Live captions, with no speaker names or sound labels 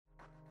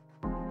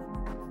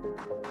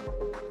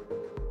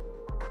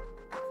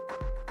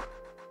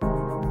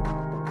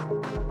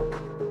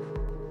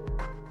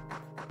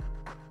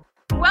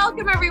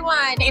Welcome,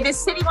 everyone. It is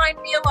Cityline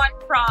Wheel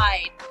on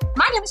Pride.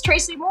 My name is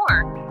Tracy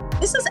Moore.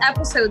 This is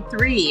episode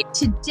 3.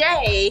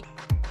 Today,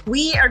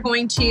 we are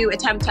going to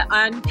attempt to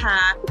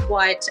unpack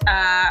what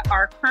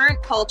our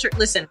current culture...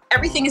 Listen,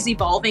 everything is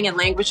evolving and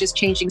language is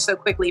changing so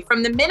quickly.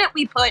 From the minute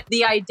we put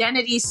the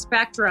identity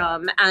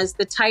spectrum as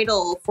the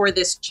title for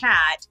this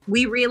chat,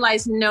 we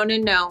realized,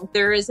 no,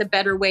 there is a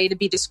better way to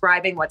be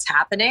describing what's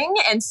happening.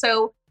 And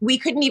so we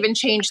couldn't even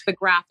change the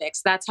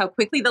graphics. That's how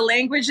quickly the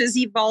language is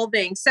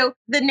evolving. So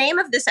the name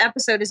of this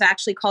episode is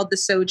actually called the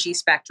SOGI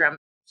spectrum.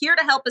 Here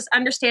to help us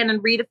understand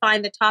and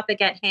redefine the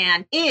topic at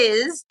hand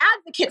is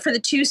advocate for the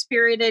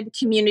two-spirited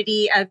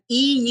community of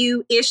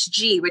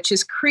EU-ISHG, which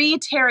is Cree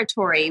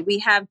territory. We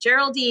have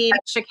Geraldine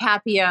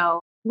Shakapio.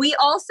 We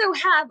also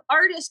have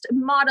artist,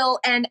 model,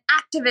 and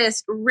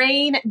activist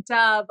Rain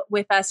Dove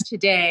with us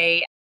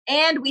today.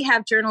 And we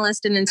have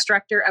journalist and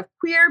instructor of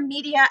queer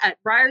media at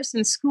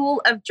Ryerson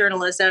School of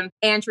Journalism,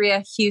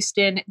 Andrea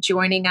Houston,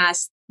 joining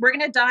us. We're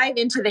going to dive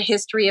into the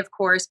history, of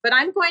course, but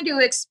I'm going to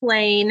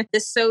explain the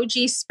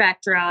SOGI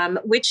spectrum,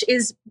 which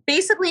is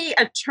basically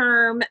a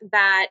term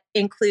that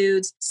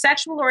includes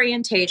sexual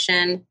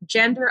orientation,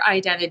 gender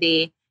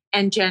identity,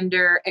 and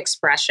gender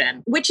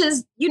expression, which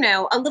is,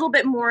 a little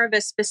bit more of a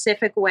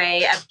specific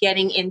way of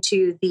getting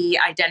into the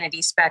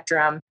identity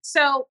spectrum.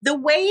 So the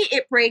way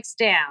it breaks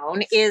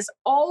down is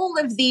all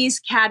of these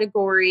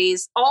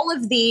categories, all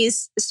of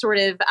these sort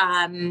of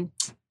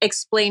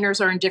explainers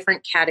are in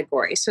different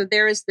categories. So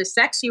there is the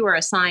sex you are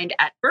assigned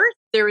at birth.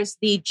 There is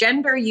the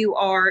gender you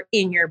are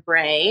in your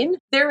brain.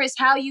 There is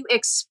how you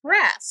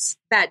express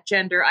that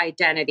gender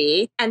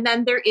identity. And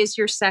then there is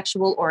your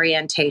sexual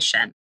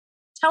orientation.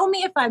 Tell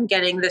me if I'm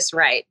getting this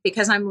right,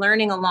 because I'm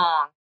learning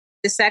along.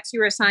 The sex you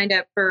were assigned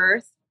at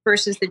birth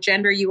versus the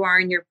gender you are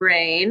in your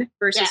brain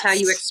versus how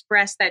you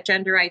express that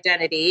gender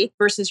identity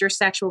versus your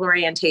sexual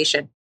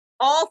orientation.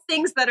 All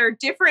things that are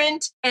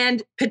different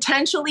and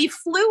potentially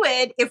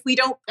fluid if we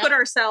don't put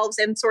ourselves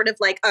in sort of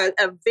like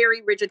a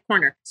very rigid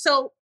corner.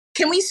 So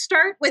can we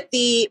start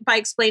by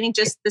explaining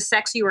just the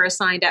sex you were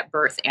assigned at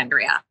birth,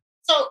 Andrea?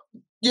 So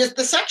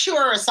the sex you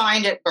are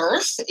assigned at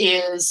birth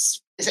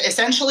is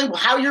essentially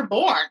how you're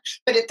born,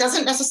 but it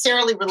doesn't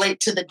necessarily relate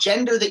to the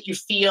gender that you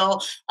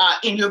feel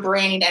in your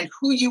brain and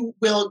who you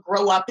will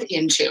grow up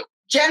into.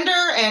 Gender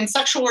and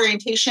sexual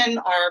orientation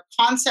are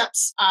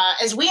concepts,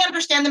 as we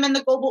understand them in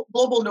the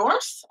global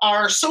North,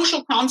 are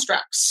social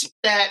constructs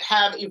that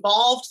have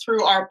evolved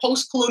through our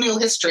post-colonial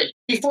history.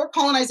 Before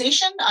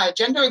colonization,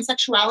 gender and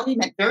sexuality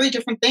meant very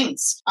different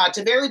things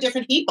to very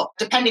different people,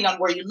 depending on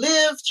where you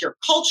lived, your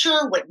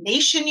culture, what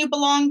nation you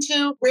belonged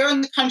to, where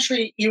in the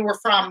country you were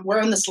from, where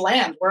in this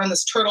land, where in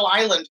this Turtle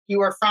Island you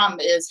are from,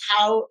 is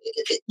how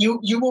you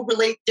will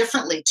relate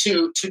differently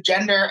to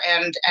gender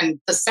and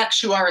the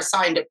sex you are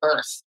assigned at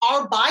birth.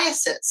 Our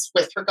biases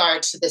with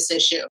regard to this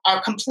issue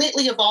are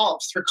completely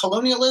evolved through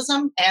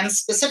colonialism and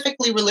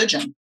specifically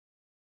religion.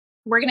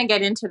 We're going to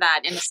get into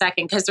that in a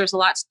second because there's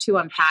lots to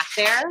unpack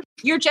there.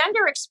 Your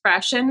gender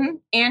expression,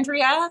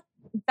 Andrea,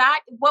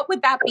 what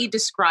would that be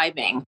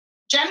describing?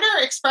 Gender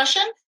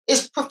expression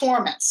is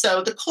performance.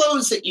 So the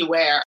clothes that you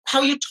wear,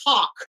 how you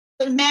talk,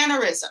 the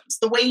mannerisms,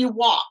 the way you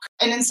walk.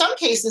 And in some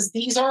cases,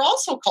 these are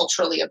also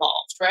culturally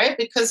evolved, right?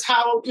 Because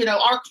how,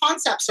 our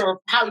concepts or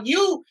how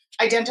you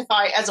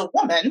identify as a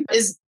woman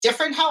is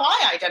different how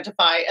I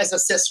identify as a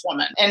cis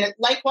woman. And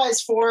likewise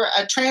for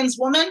a trans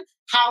woman,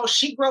 how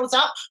she grows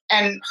up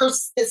and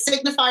the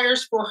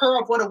signifiers for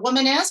her of what a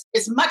woman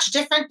is much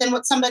different than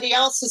what somebody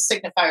else's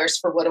signifiers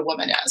for what a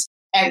woman is.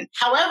 And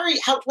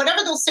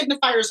whatever those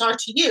signifiers are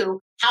to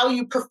you, how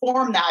you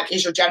perform that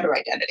is your gender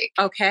identity.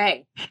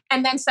 Okay.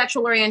 And then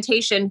sexual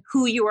orientation,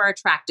 who you are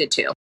attracted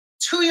to.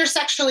 Who you're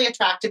sexually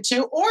attracted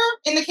to, or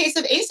in the case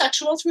of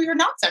asexuals, who you're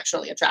not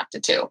sexually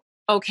attracted to.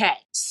 Okay.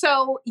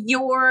 So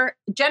your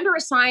gender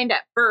assigned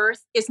at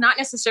birth is not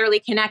necessarily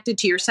connected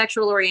to your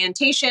sexual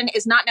orientation,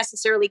 is not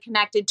necessarily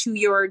connected to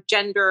your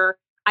gender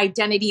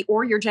identity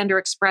or your gender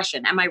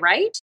expression. Am I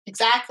right?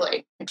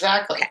 Exactly.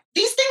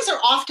 These things are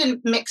often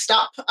mixed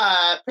up,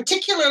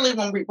 particularly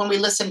when we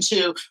listen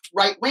to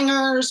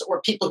right-wingers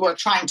or people who are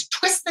trying to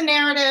twist the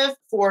narrative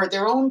for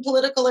their own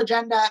political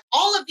agenda.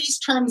 All of these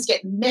terms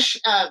get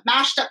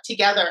mashed up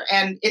together,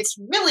 and it's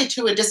really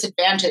to a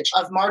disadvantage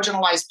of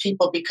marginalized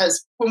people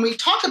because when we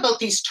talk about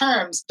these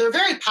terms, they're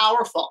very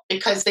powerful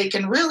because they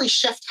can really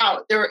shift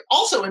how they're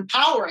also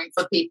empowering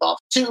for people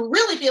to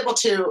really be able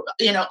to,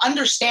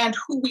 understand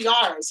who we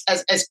are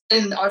as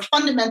in our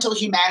fundamental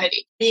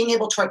humanity. Being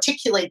able to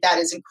articulate that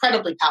is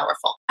incredibly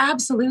powerful.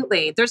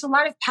 Absolutely. There's a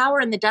lot of power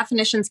in the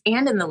definitions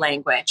and in the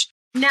language.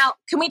 Now,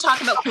 can we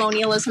talk about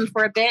colonialism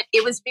for a bit?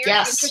 It was very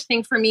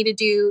interesting for me to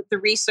do the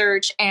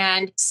research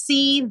and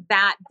see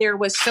that there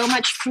was so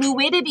much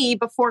fluidity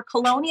before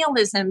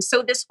colonialism.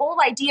 So this whole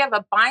idea of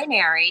a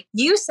binary,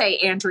 you say,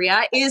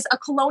 Andrea, is a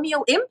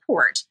colonial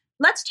import.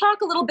 Let's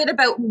talk a little bit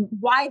about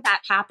why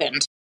that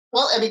happened.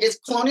 Well, I mean,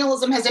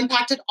 colonialism has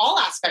impacted all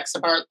aspects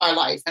of our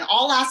life and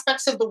all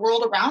aspects of the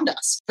world around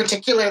us,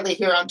 particularly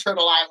here on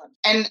Turtle Island.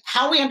 And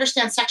how we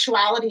understand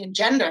sexuality and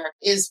gender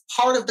is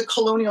part of the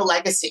colonial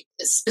legacy,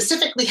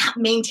 specifically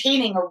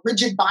maintaining a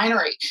rigid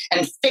binary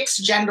and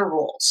fixed gender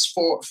roles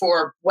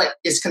for what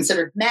is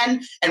considered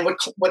men and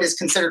what is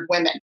considered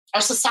women. Our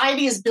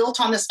society is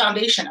built on this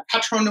foundation of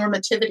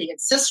heteronormativity and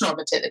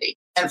cisnormativity.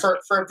 And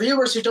for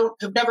viewers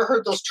who've never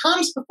heard those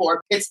terms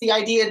before, it's the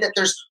idea that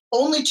there's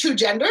only two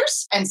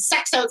genders and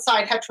sex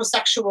outside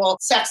heterosexual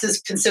sex is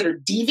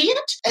considered deviant.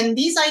 And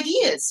these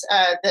ideas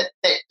that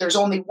there's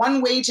only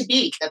one way to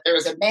be, that there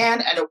is a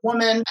man and a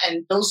woman,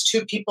 and those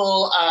two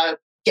people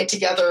get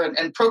together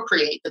and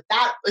procreate,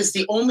 that is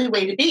the only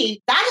way to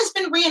be, that has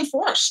been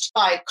reinforced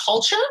by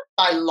culture,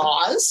 by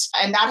laws,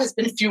 and that has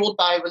been fueled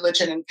by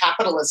religion and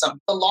capitalism.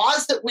 The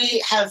laws that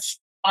we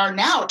are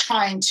now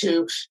trying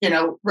to,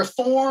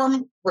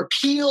 reform,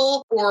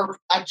 repeal, or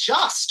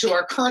adjust to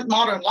our current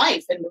modern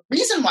life. And the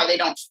reason why they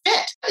don't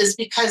fit is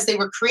because they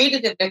were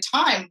created at a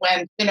time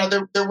when,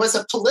 there was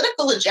a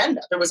political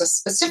agenda. There was a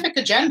specific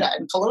agenda,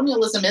 and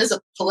colonialism is a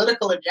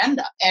political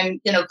agenda. And,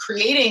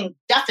 creating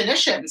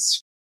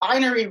definitions,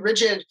 binary,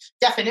 rigid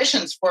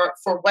definitions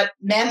for what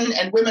men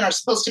and women are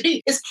supposed to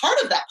be is part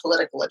of that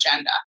political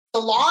agenda. The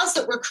laws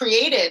that were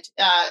created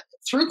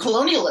through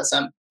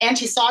colonialism,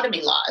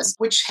 anti-sodomy laws,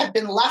 which have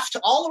been left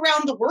all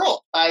around the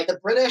world by the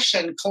British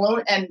and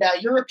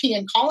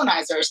European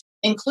colonizers,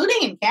 including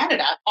in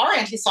Canada, our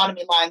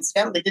anti-sodomy law,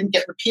 incidentally, didn't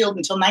get repealed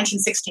until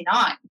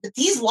 1969. But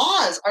these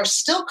laws are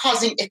still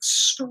causing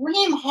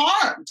extreme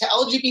harm to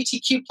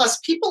LGBTQ plus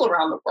people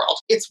around the world.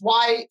 It's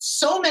why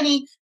so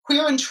many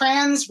queer and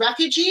trans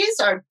refugees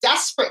are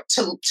desperate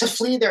to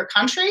flee their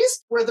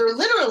countries, where they're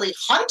literally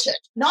hunted,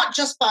 not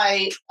just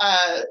by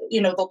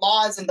the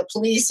laws and the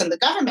police and the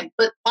government,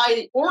 but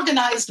by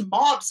organized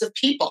mobs of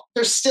people.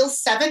 There's still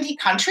 70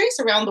 countries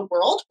around the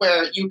world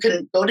where you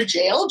can go to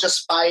jail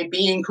just by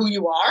being who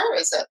you are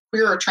as a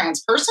queer or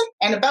trans person,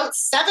 and about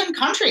 7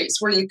 countries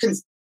where you can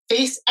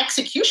face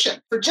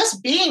execution for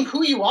just being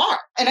who you are.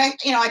 And I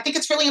think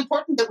it's really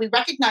important that we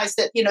recognize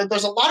that,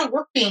 there's a lot of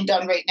work being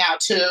done right now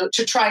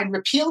to try and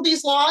repeal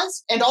these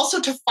laws, and also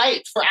to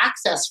fight for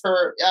access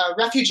for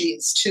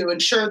refugees, to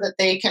ensure that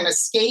they can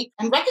escape,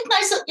 and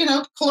recognize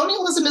that,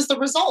 colonialism is the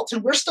result,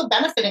 and we're still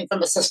benefiting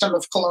from a system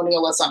of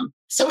colonialism.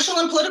 Social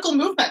and political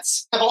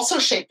movements have also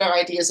shaped our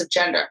ideas of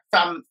gender,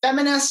 from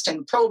feminist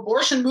and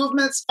pro-abortion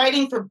movements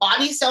fighting for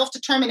body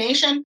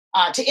self-determination,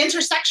 to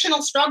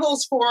intersectional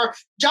struggles for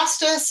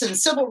justice and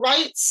civil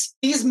rights.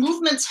 These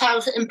movements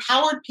have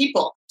empowered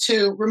people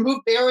to remove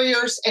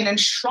barriers and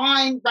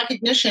enshrine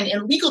recognition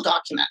in legal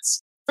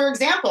documents. For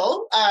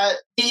example,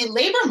 the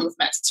labor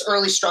movement's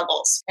early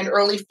struggles and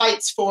early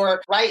fights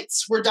for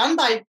rights were done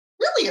by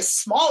really a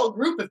small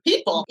group of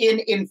people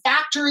in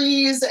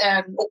factories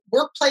and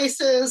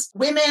workplaces,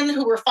 women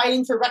who were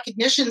fighting for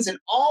recognitions in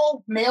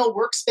all male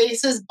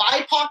workspaces,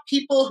 BIPOC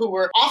people who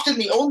were often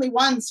the only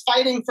ones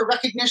fighting for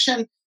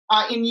recognition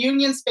in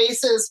union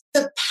spaces.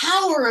 The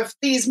power of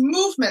these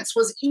movements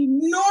was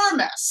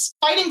enormous.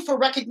 Fighting for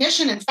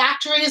recognition in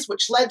factories,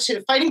 which led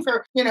to fighting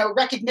for,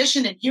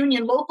 recognition in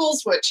union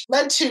locals, which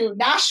led to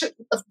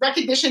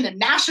recognition in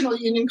national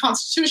union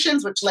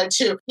constitutions, which led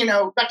to,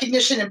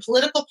 recognition in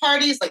political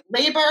parties like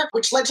labor,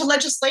 which led to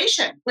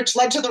legislation, which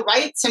led to the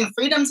rights and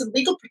freedoms and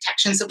legal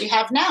protections that we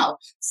have now,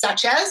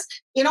 such as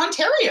in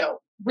Ontario.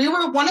 We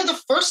were one of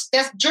the first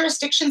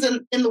jurisdictions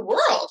in the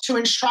world to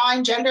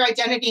enshrine gender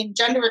identity and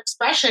gender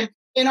expression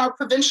in our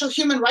provincial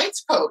human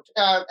rights code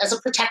as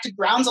a protected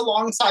grounds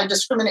alongside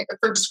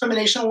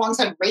discrimination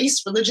alongside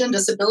race, religion,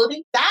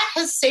 disability. That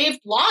has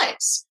saved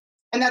lives.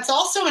 And that's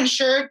also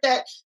ensured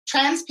that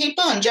trans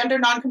people and gender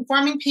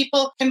nonconforming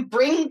people can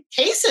bring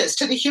cases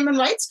to the Human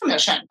Rights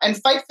Commission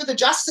and fight for the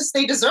justice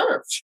they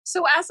deserve.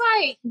 So as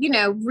I,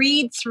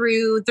 read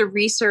through the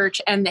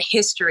research and the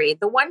history,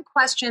 the one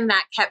question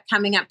that kept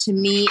coming up to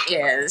me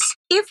is,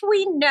 if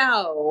we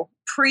know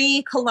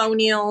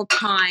pre-colonial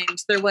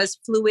times there was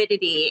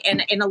fluidity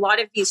and in a lot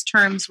of these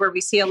terms where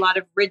we see a lot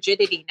of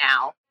rigidity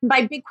now,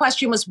 my big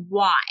question was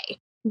why?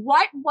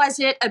 What was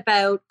it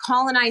about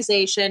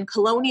colonization,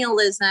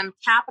 colonialism,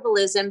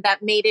 capitalism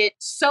that made it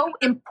so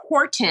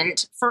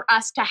important for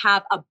us to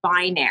have a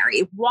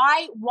binary?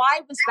 Why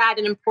was that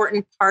an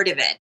important part of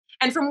it?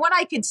 And from what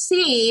I could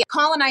see,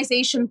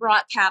 colonization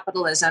brought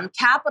capitalism.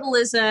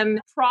 Capitalism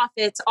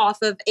profits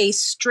off of a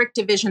strict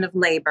division of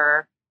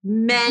labor.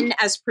 Men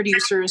as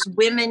producers,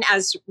 women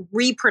as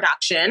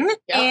reproduction,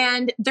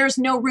 and there's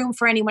no room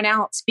for anyone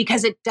else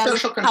because it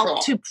doesn't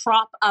help to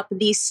prop up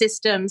these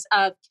systems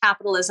of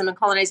capitalism and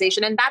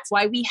colonization. And that's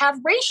why we have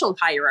racial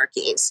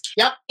hierarchies.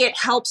 Yep. It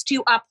helps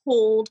to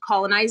uphold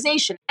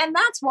colonization. And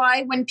that's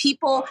why when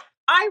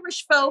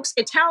Irish folks,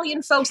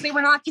 Italian folks, they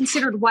were not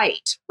considered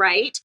white,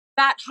 right?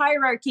 That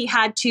hierarchy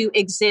had to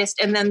exist.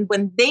 And then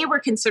when they were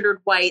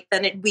considered white,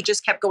 then we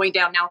just kept going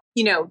down.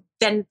 Now,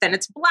 then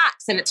it's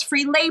blacks and it's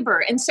free labor.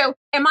 And so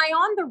am I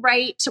on the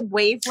right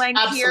wavelength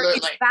here?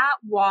 Is that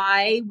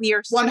why we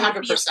are so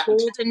 100%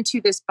 beholden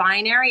to this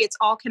binary? It's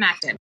all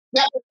connected.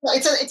 Yeah,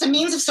 it's a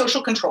means of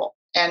social control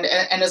and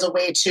as a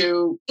way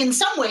to, in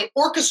some way,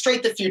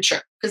 orchestrate the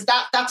future, because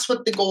that's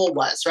what the goal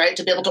was, right?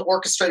 To be able to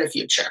orchestrate a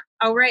future.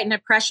 Oh, right. And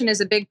oppression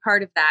is a big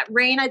part of that.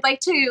 Rain, I'd like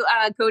to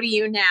go to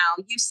you now.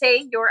 You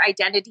say your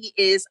identity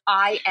is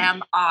I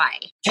am I.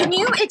 Can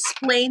you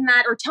explain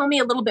that or tell me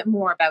a little bit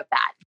more about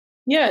that?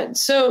 Yeah.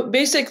 So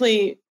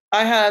basically,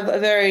 I have a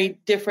very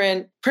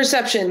different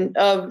perception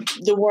of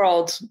the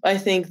world, I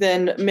think,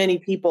 than many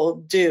people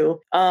do.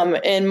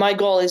 And my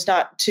goal is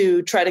not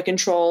to try to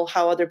control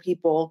how other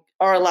people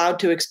are allowed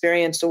to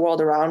experience the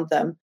world around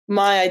them.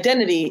 My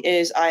identity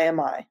is I am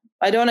I.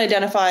 I don't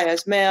identify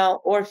as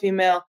male or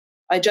female.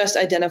 I just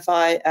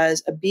identify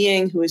as a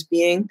being who is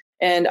being.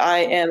 And I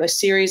am a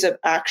series of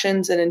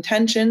actions and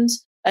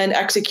intentions and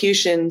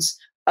executions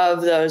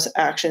of those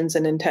actions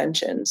and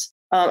intentions.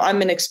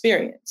 I'm an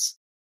experience.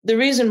 The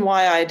reason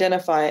why I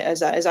identify as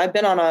that is I've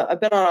been on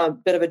a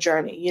bit of a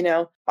journey. You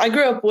know, I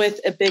grew up with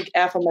a big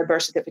F on my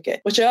birth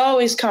certificate, which I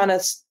always kind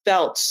of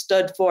felt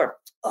stood for.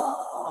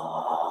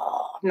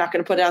 Oh, I'm not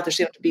going to put it out there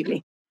so you don't have to beat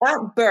me.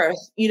 At birth,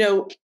 you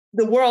know,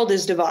 the world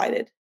is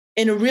divided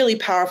in a really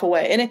powerful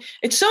way, and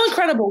it's so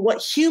incredible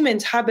what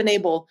humans have been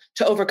able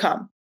to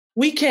overcome.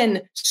 We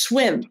can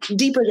swim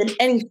deeper than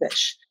any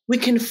fish. We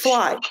can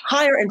fly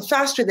higher and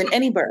faster than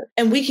any bird.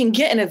 And we can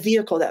get in a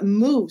vehicle that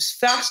moves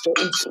faster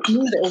and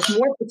smoother with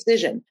more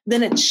precision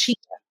than a cheetah.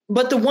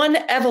 But the one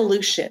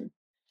evolution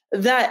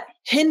that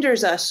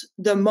hinders us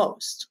the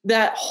most,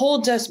 that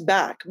holds us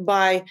back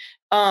by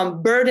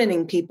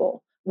burdening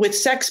people with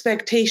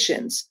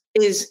sexpectations,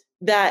 is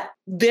that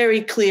very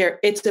clear,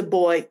 it's a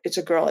boy, it's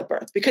a girl at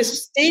birth.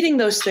 Because stating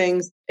those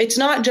things, it's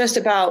not just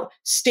about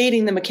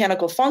stating the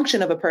mechanical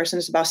function of a person,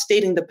 it's about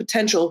stating the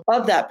potential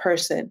of that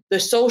person, the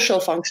social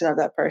function of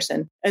that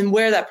person, and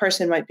where that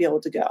person might be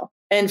able to go.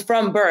 And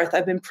from birth,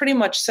 I've been pretty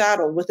much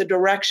saddled with a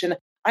direction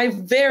I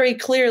very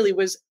clearly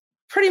was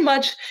pretty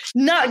much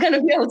not going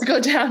to be able to go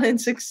down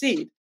and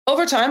succeed.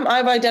 Over time,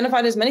 I've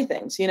identified as many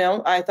things. You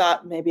know, I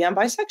thought maybe I'm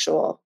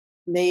bisexual.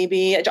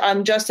 Maybe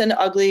I'm just an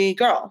ugly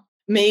girl.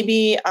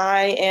 Maybe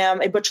I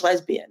am a butch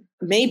lesbian.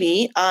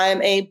 Maybe I'm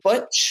a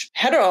butch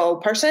hetero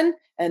person,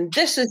 and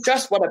this is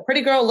just what a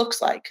pretty girl looks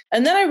like.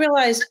 And then I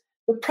realized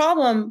the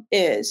problem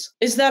is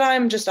that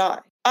I'm just I.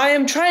 I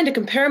am trying to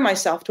compare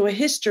myself to a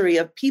history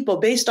of people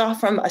based off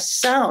from a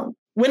sound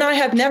when I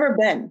have never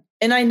been,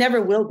 and I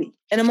never will be.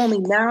 And I'm only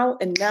now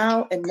and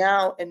now and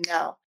now and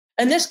now.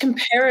 And this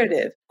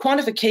comparative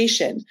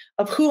quantification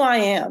of who I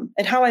am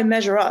and how I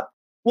measure up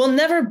will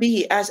never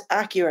be as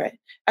accurate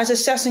as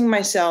assessing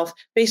myself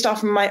based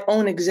off of my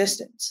own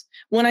existence.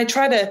 When I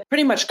try to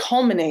pretty much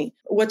culminate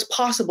what's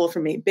possible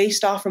for me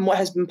based off from what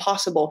has been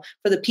possible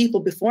for the people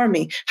before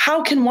me,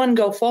 how can one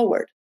go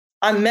forward?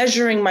 I'm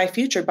measuring my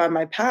future by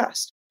my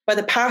past, by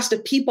the past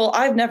of people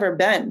I've never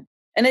been,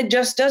 and it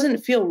just doesn't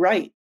feel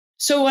right.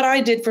 So what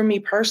I did for me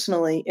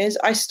personally is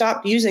I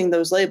stopped using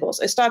those labels.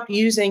 I stopped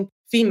using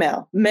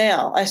female,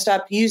 male. I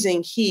stopped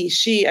using he,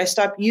 she. I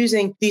stopped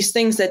using these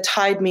things that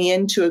tied me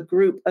into a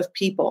group of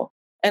people.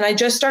 And I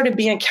just started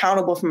being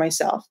accountable for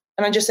myself.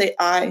 And I just say,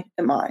 I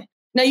am I.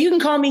 Now you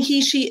can call me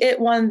he, she, it,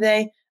 one,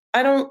 they.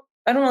 I don't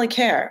really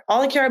care.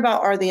 All I care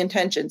about are the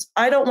intentions.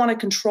 I don't want to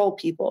control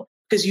people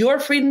because your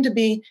freedom to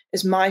be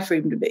is my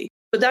freedom to be.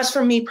 But that's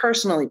for me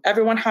personally.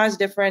 Everyone has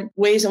different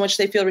ways in which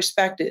they feel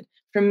respected.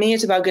 For me,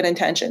 it's about good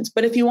intentions.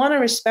 But if you want to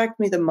respect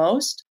me the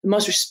most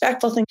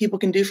respectful thing people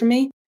can do for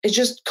me is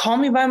just call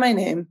me by my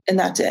name, and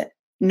that's it.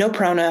 No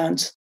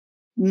pronouns,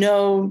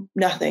 no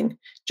nothing.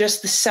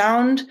 Just the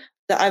sound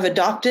that I've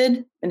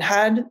adopted and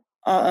had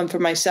for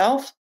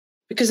myself,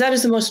 because that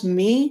is the most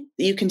me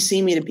that you can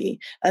see me to be.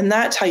 And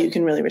that's how you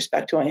can really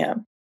respect who I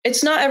am.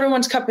 It's not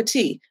everyone's cup of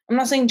tea. I'm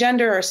not saying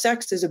gender or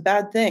sex is a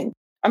bad thing.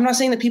 I'm not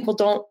saying that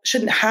people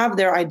shouldn't have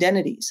their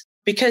identities,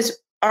 because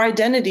our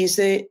identities,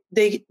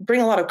 they bring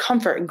a lot of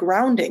comfort and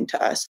grounding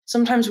to us.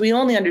 Sometimes we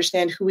only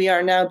understand who we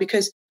are now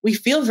because we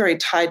feel very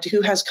tied to who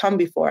has come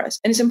before us.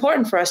 And it's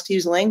important for us to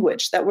use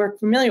language that we're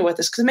familiar with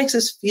because it makes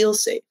us feel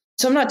safe.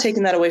 So I'm not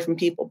taking that away from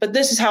people, but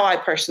this is how I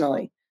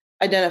personally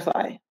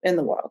identify in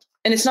the world.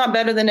 And it's not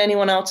better than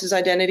anyone else's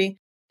identity.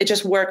 It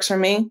just works for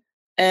me.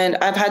 And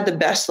I've had the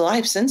best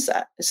life since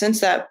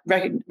that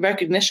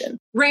recognition.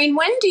 Rain,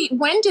 when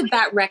did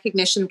that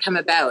recognition come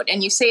about?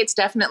 And you say it's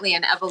definitely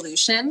an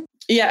evolution.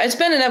 Yeah, it's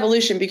been an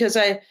evolution because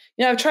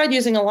I've tried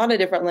using a lot of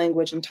different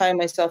language and tying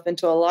myself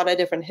into a lot of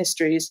different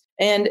histories.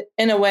 And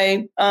in a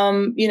way,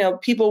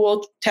 people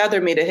will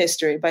tether me to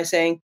history by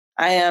saying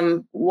I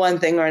am one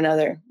thing or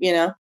another,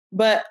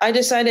 But I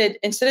decided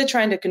instead of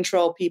trying to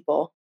control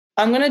people,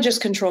 I'm going to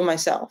just control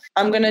myself.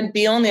 I'm going to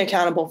be only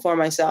accountable for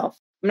myself.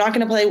 I'm not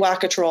going to play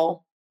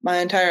whack-a-troll my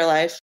entire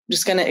life. I'm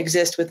just going to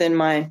exist within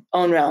my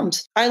own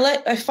realms.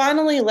 I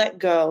finally let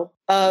go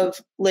of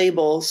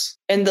labels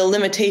and the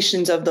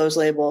limitations of those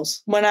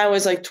labels when I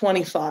was like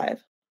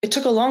 25. It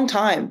took a long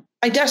time.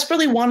 I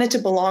desperately wanted to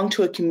belong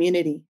to a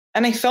community.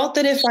 And I felt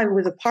that if I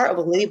was a part of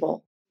a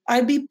label,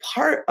 I'd be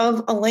part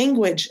of a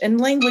language,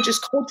 and language is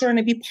culture, and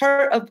I'd be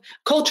part of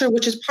culture,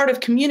 which is part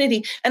of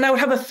community. And I would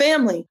have a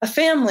family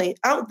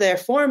out there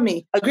for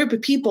me, a group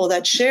of people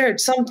that shared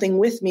something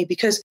with me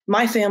because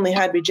my family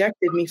had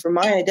rejected me for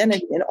my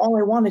identity. And all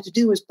I wanted to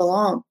do was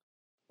belong.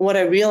 What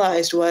I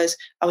realized was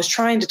I was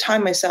trying to tie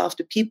myself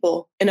to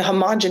people in a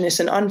homogenous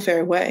and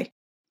unfair way,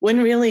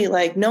 when really,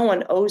 like, no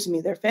one owes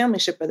me their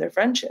familyship or their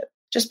friendship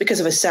just because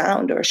of a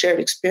sound or a shared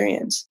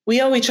experience.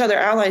 We owe each other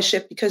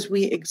allyship because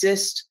we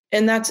exist,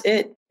 and that's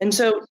it. And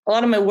so a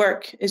lot of my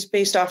work is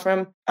based off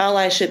from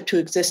allyship to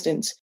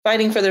existence,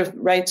 fighting for the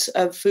rights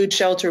of food,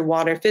 shelter,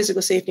 water,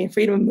 physical safety, and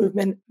freedom of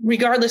movement,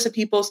 regardless of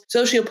people's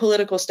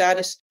socio-political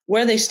status,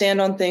 where they stand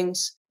on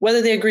things,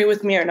 whether they agree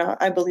with me or not.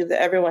 I believe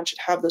that everyone should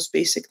have those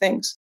basic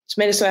things. It's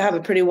made it so I have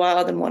a pretty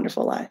wild and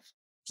wonderful life.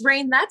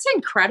 Rain, that's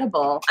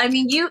incredible. I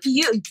mean, you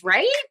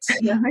right?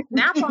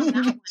 Nap on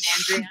that one,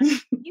 Andrea.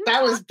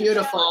 That was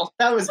beautiful.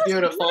 That was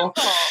beautiful.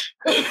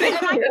 And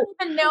I didn't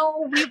even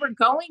know we were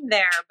going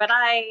there, but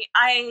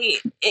I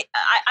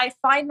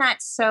find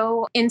that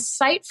so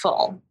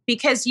insightful,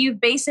 because you've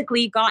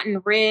basically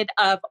gotten rid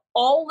of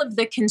all of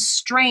the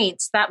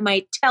constraints that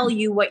might tell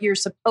you what you're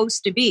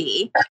supposed to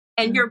be.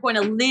 And you're going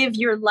to live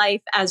your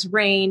life as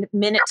Rain,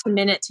 minute to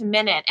minute to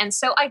minute. And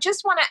so I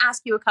just want to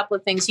ask you a couple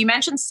of things. You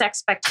mentioned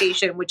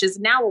sexpectation, which is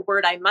now a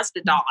word I must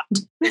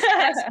adopt.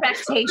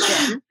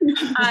 Sexpectation.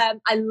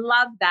 I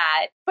love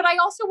that. But I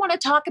also want to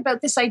talk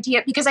about this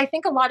idea, because I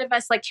think a lot of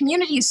us, like,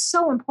 community is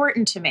so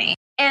important to me.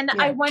 And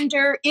I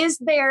wonder, is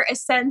there a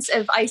sense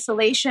of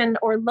isolation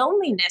or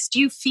loneliness? Do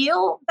you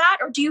feel that?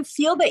 Or do you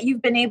feel that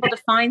you've been able to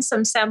find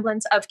some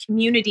semblance of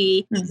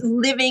community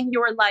living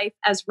your life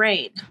as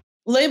Rain?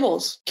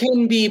 Labels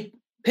can be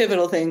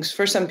pivotal things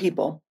for some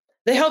people.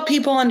 They help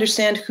people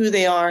understand who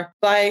they are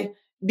by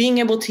being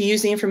able to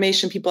use the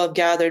information people have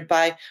gathered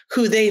by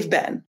who they've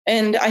been.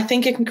 And I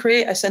think it can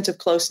create a sense of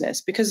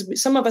closeness,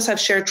 because some of us have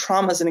shared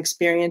traumas and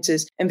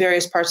experiences in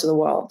various parts of the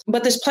world.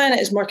 But this planet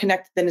is more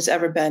connected than it's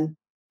ever been.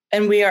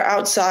 And we are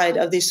outside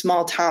of these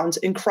small towns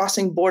and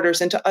crossing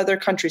borders into other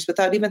countries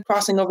without even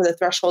crossing over the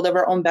threshold of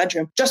our own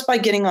bedroom, just by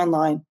getting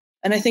online.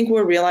 And I think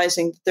we're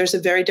realizing there's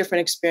a very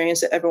different experience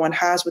that everyone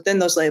has within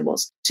those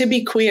labels. To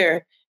be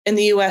queer in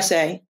the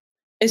USA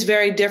is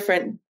very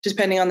different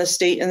depending on the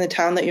state and the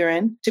town that you're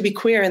in. To be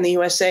queer in the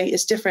USA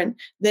is different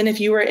than if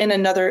you were in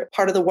another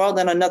part of the world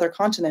on another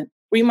continent,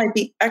 where you might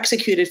be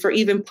executed for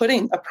even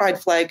putting a pride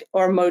flag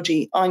or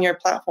emoji on your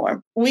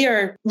platform. We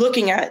are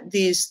looking at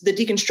the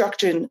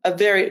deconstruction of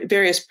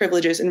various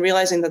privileges and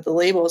realizing that the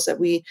labels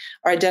that we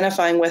are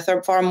identifying with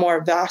are far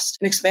more vast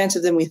and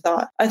expansive than we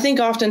thought. I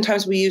think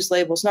oftentimes we use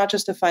labels not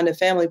just to find a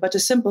family, but to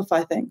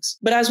simplify things.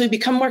 But as we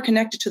become more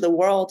connected to the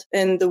world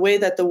and the way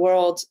that the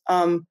world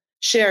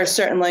shares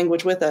certain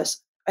language with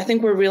us, I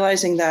think we're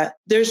realizing that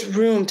there's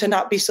room to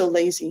not be so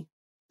lazy.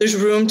 There's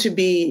room to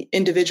be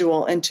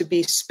individual and to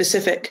be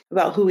specific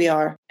about who we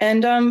are.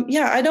 And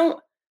I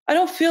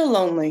don't feel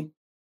lonely,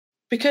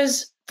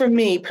 because for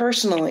me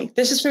personally,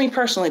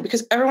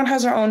 because everyone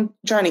has their own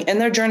journey and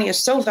their journey is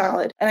so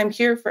valid. And I'm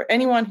here for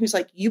anyone who's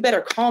like, you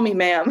better call me,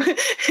 ma'am.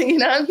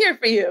 I'm here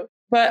for you.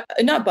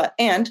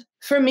 And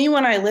for me,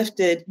 when I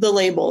lifted the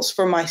labels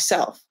for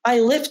myself, I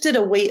lifted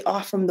a weight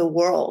off from the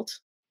world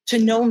to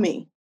know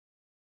me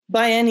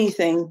by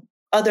anything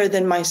other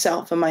than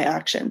myself and my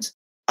actions.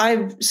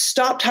 I've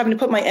stopped having to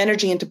put my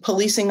energy into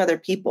policing other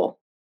people.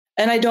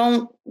 And I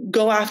don't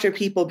go after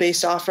people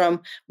based off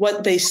from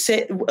what they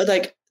say,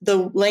 like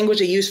the language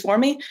they use for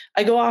me.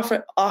 I go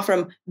off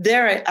from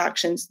their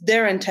actions,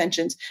 their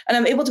intentions. And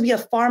I'm able to be a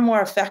far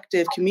more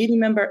effective community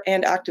member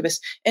and activist.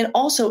 And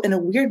also, in a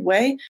weird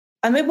way,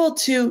 I'm able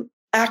to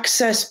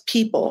access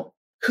people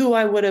who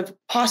I would have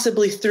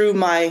possibly, through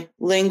my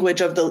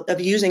language of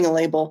using a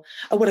label,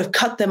 I would have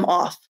cut them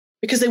off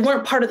because they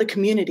weren't part of the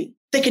community.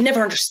 They could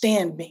never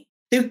understand me.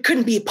 They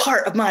couldn't be a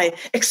part of my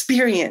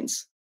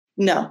experience.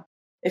 No.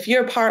 If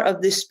you're a part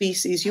of this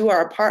species, you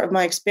are a part of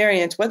my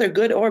experience, whether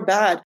good or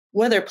bad,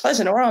 whether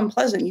pleasant or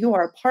unpleasant, you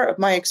are a part of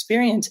my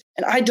experience.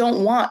 And I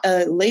don't want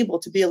a label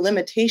to be a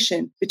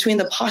limitation between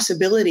the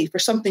possibility for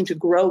something to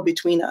grow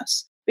between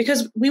us,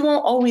 because we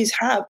won't always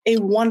have a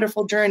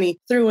wonderful journey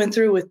through and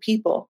through with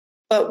people.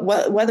 But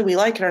whether we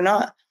like it or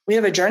not, we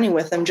have a journey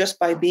with them just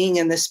by being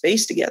in this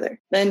space together.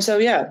 And so,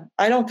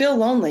 I don't feel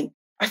lonely.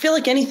 I feel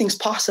like anything's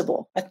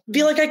possible. I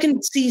feel like I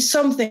can see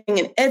something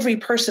in every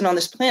person on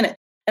this planet.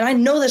 And I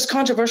know that's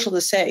controversial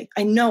to say.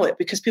 I know it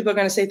because people are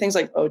going to say things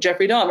like, oh,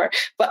 Jeffrey Dahmer.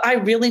 But I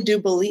really do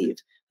believe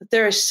that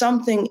there is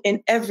something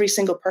in every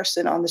single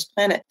person on this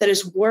planet that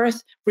is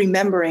worth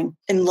remembering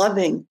and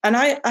loving. And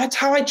that's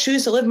how I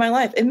choose to live my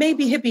life. It may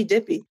be hippy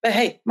dippy, but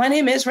hey, my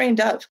name is Rain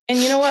Dove. And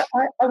you know what?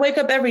 I wake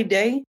up every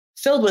day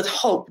filled with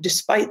hope,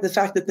 despite the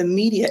fact that the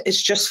media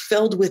is just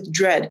filled with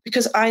dread,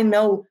 because I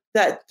know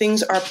that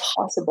things are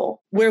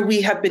possible where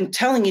we have been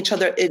telling each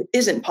other it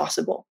isn't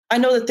possible. I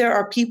know that there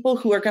are people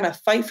who are going to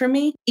fight for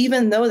me,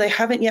 even though they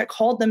haven't yet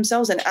called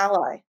themselves an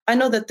ally. I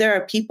know that there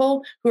are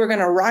people who are going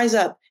to rise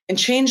up and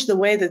change the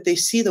way that they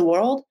see the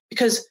world,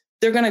 because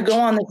they're going to go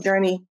on the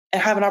journey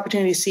and have an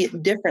opportunity to see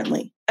it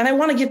differently. And I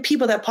want to give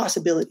people that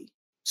possibility.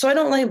 So I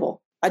don't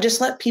label. I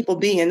just let people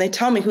be, and they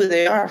tell me who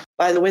they are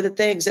by the way that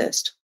they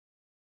exist.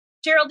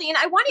 Geraldine,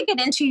 I want to get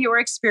into your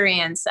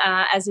experience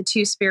as a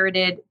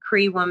two-spirited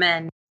Cree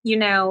woman. You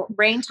know,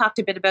 Rain talked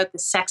a bit about the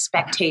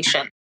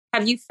sexpectation.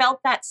 Have you felt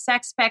that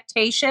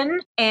sexpectation?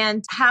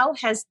 And how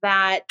has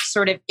that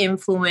sort of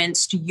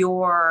influenced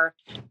your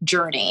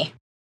journey?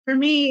 For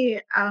me,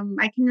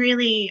 I can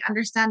really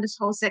understand this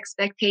whole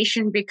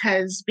sexpectation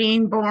because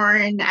being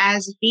born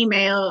as a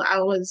female,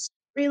 I was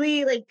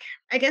really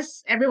I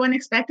guess everyone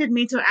expected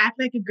me to act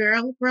like a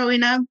girl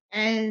growing up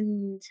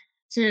and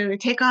to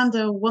take on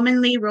the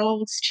womanly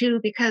roles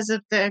too because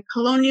of the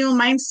colonial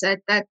mindset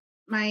that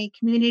my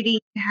community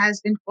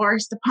has been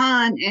forced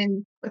upon,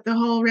 and with the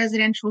whole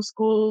residential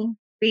school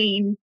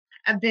being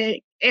a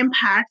big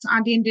impact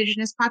on the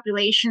Indigenous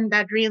population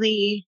that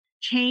really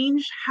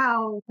changed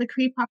how the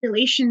Cree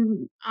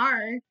population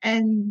are,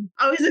 and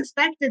I was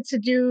expected to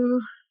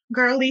do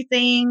girly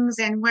things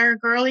and wear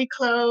girly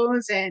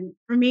clothes. And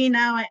for me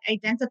now,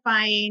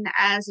 identifying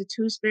as a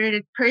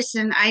two-spirited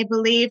person, I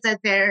believe that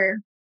there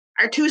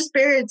are two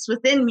spirits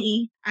within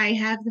me. I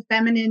have the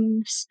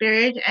feminine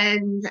spirit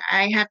and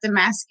I have the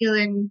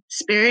masculine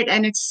spirit,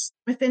 and it's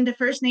within the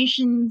First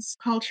Nations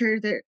culture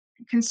that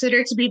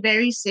considered to be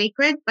very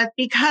sacred, but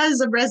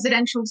because of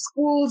residential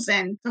schools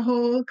and the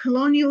whole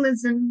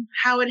colonialism,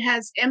 how it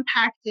has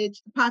impacted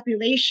the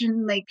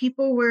population,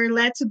 people were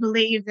led to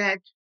believe that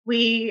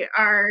we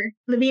are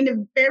living a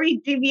very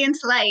deviant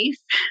life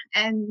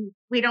and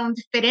we don't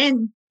fit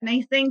in. And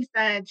I think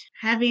that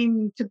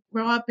having to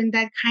grow up in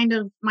that kind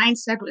of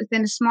mindset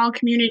within a small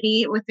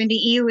community within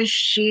the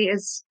Iwishi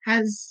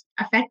has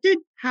affected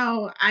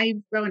how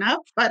I've grown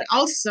up. But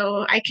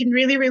also, I can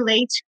really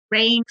relate to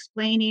Rain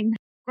explaining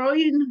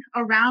growing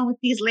around with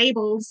these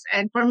labels.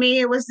 And for me,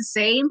 it was the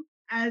same.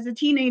 As a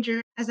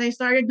teenager, as I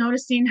started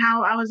noticing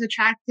how I was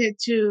attracted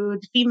to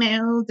the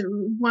female,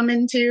 the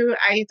woman too,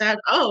 I thought,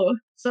 oh,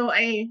 so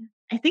I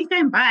think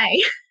I'm bi.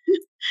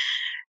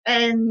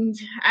 And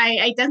I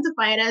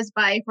identified as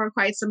bi for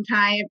quite some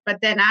time. But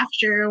then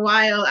after a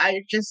while,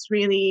 I just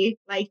really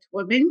liked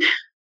women.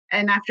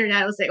 And after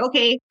that, I was like,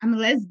 okay, I'm a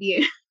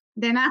lesbian.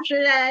 Then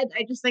after that,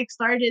 I just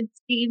started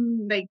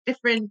seeing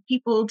different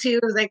people too.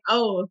 I was like,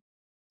 oh,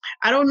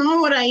 I don't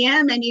know what I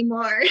am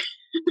anymore.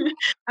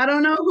 I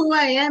don't know who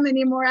I am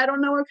anymore. I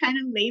don't know what kind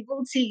of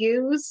label to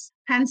use.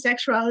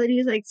 Pansexuality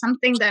is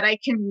something that I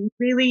can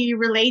really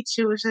relate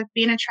to. It's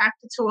being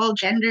attracted to all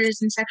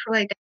genders and sexual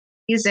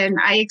identities, and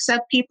I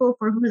accept people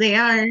for who they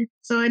are.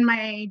 So in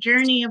my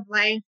journey of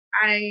life,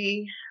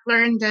 I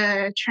learned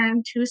the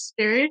term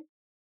two-spirit,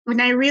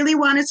 and I really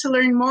wanted to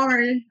learn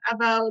more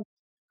about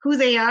who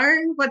they are,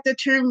 what the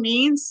term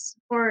means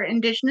for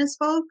Indigenous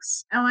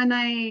folks. And when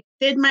I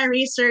did my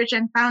research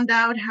and found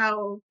out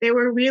how they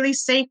were really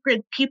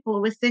sacred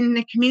people within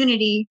the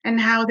community and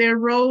how their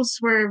roles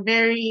were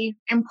very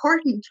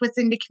important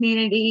within the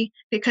community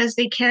because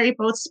they carry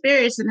both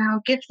spirits and how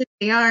gifted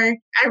they are,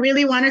 I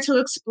really wanted to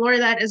explore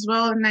that as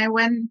well. And I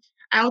went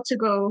out to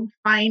go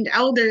find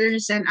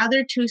elders and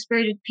other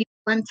two-spirited people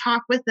and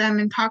talk with them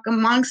and talk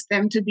amongst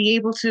them to be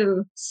able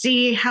to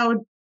see how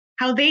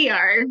they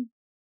are.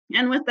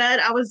 And with that,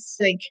 I was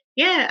like,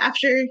 yeah,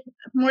 after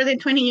more than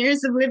 20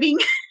 years of living,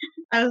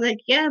 I was like,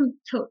 yeah, I'm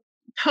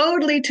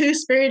totally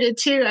two-spirited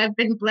too. I've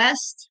been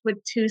blessed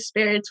with two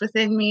spirits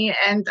within me.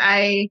 And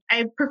I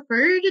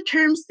prefer the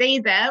term they,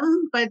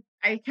 them, but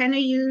I kind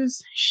of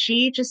use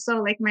she just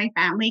so my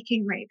family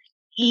can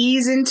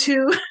ease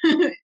into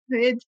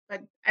it.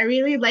 But I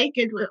really like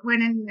it when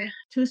the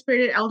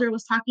two-spirited elder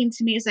was talking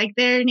to me. It's like,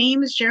 their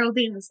name is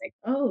Geraldine. It's like,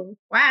 oh,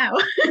 wow.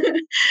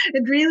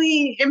 It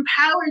really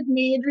empowered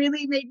me. It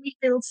really made me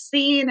feel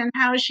seen, and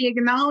how she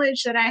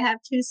acknowledged that I have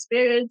two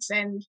spirits.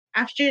 And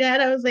after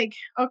that, I was like,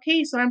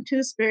 okay, so I'm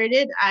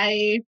two-spirited.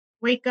 I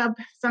wake up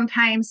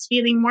sometimes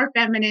feeling more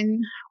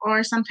feminine,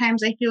 or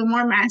sometimes I feel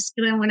more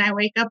masculine when I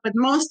wake up. But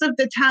most of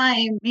the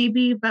time,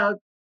 maybe about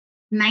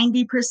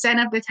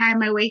 90% of the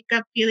time, I wake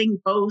up feeling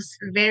both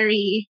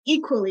very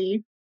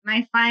equally. And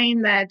I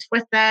find that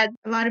with that,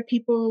 a lot of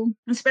people,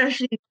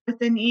 especially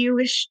within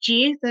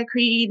Iwishi, the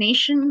Cree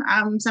Nation,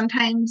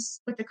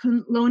 sometimes with the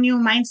colonial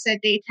mindset,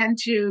 they tend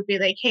to be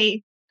like,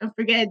 hey, don't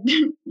forget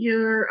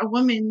you're a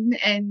woman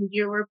and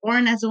you were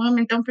born as a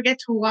woman. Don't forget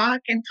to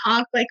walk and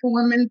talk like a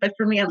woman. But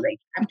for me, I'm like,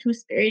 I'm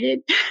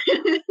two-spirited.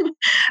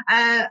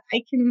 I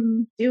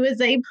can do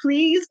as I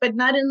please, but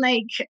not in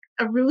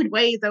a rude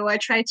way, though. I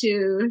try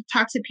to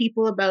talk to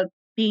people about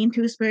being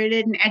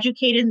two-spirited and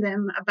educating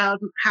them about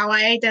how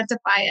I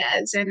identify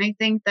as. And I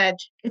think that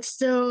it's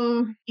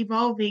still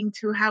evolving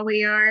to how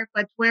we are,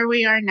 but where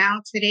we are now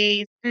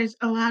today, there's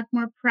a lot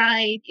more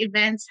pride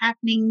events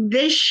happening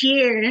this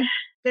year.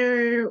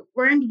 There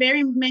weren't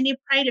very many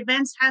pride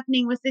events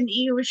happening within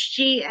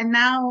Iwishi, and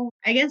now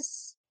I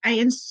guess I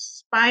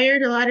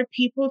inspired a lot of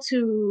people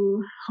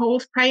to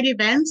hold Pride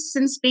events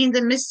since being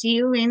the Miss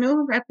EU,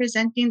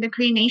 representing the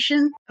Cree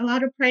Nation. A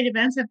lot of Pride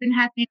events have been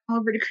happening all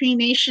over the Cree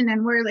Nation,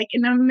 and we're like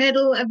in the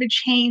middle of a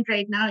change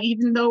right now,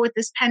 even though with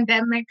this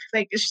pandemic,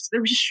 like it's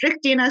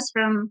restricting us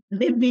from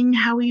living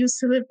how we used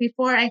to live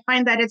before. I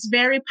find that it's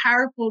very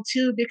powerful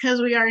too, because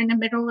we are in the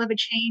middle of a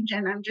change,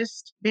 and I'm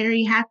just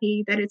very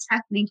happy that it's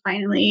happening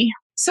finally.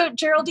 So,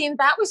 Geraldine,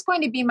 that was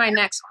going to be my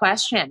next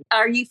question.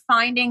 Are you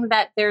finding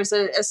that there's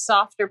a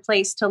softer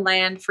place to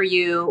land for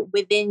you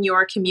within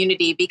your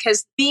community?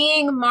 Because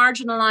being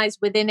marginalized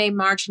within a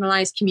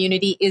marginalized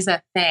community is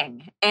a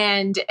thing.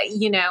 And,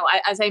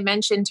 as I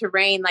mentioned to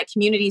Rain, like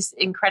community is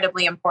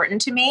incredibly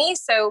important to me.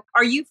 So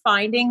are you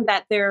finding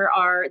that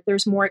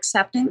there's more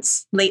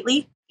acceptance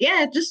lately?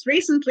 Yeah, just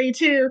recently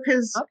too,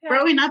 because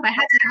growing up, I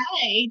had to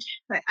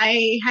hide.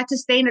 I had to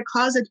stay in a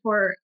closet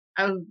for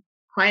a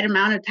quite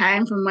amount of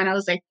time from when I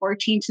was like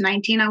 14 to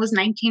 19. I was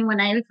 19 when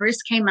I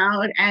first came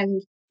out.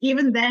 And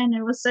even then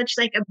it was such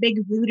like a big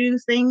voodoo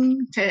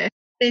thing to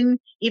happen,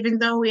 even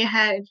though we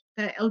had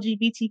the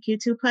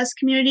LGBTQ2 plus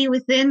community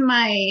within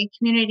my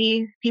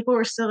community, people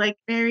were still like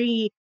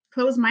very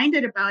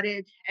close-minded about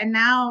it. And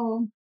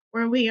now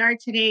where we are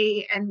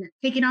today and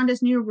taking on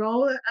this new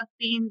role of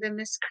being the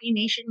Miss Cree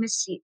Nation,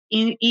 Miss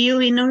EU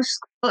Innu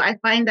School, I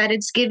find that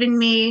it's given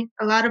me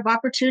a lot of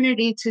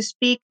opportunity to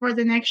speak for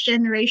the next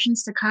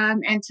generations to come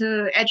and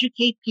to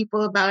educate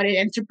people about it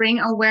and to bring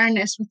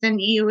awareness within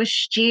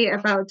EUSG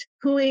about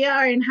who we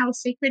are and how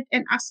sacred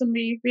and awesome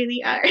we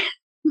really are.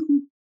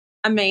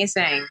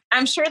 Amazing.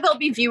 I'm sure there'll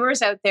be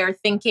viewers out there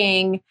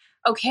thinking,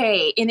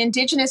 okay, in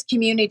Indigenous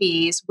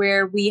communities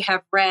where we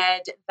have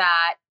read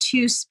that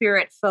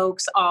Two-Spirit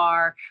folks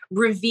are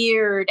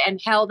revered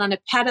and held on a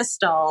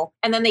pedestal,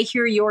 and then they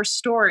hear your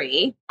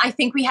story, I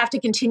think we have to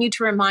continue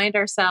to remind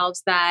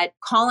ourselves that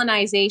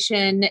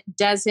colonization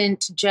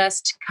doesn't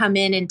just come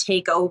in and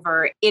take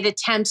over. It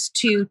attempts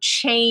to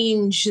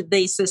change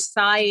the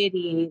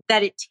society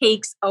that it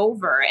takes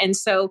over. And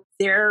so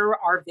there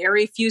are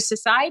very few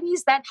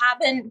societies that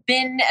haven't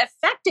been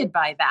affected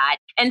by that.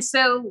 And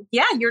so,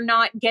 yeah, you're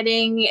not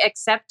getting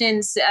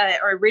acceptance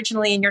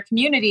originally in your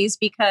communities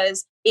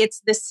because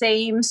it's the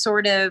same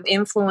sort of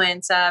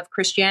influence of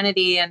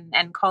Christianity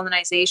and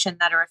colonization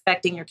that are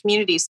affecting your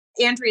communities.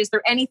 Andrea, is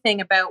there anything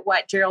about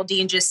what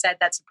Geraldine just said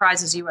that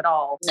surprises you at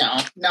all? No,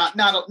 not.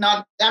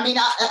 I mean,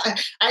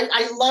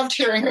 I loved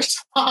hearing her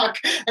talk,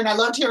 and I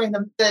loved hearing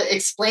them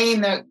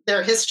explain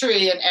their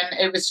history, and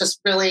it was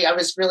just really, I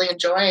was really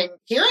enjoying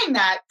hearing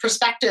that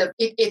perspective.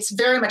 It's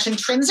very much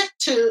intrinsic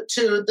to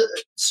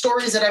the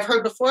stories that I've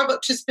heard before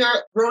about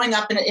Two-Spirit growing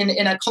up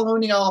in a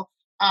colonial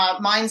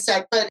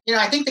mindset. But,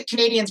 I think that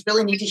Canadians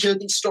really need to hear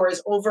these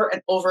stories over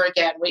and over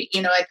again.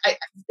 I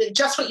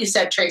just what you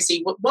said,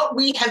 Tracy, what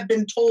we have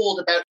been told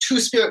about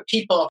Two-Spirit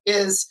people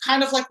is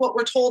kind of like what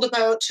we're told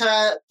about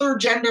third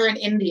gender in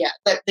India,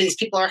 that these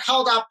people are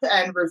held up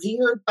and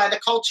revered by the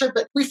culture.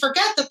 But we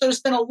forget that there's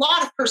been a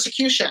lot of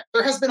persecution.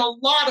 There has been a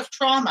lot of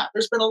trauma.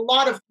 There's been a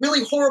lot of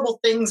really horrible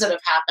things that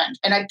have happened.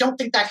 And I don't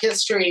think that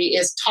history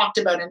is talked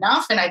about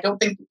enough. And I don't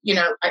think,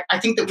 I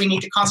think that we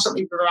need to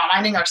constantly be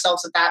reminding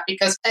ourselves of that,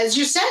 because as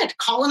you said,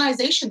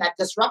 colonization, that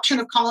disruption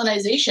of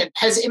colonization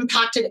has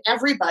impacted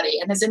everybody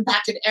and has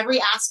impacted every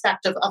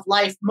aspect of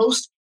life,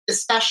 most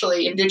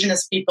especially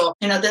Indigenous people.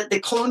 The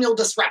colonial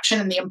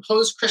disruption and the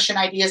imposed Christian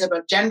ideas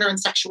about gender and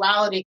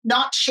sexuality,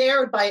 not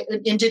shared by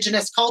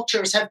Indigenous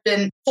cultures, have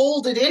been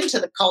folded into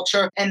the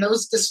culture. And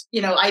those,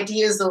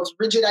 ideas, those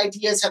rigid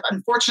ideas have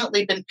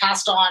unfortunately been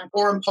passed on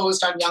or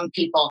imposed on young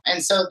people.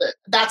 And so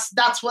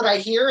that's what I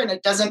hear. And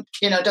it doesn't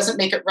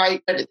make it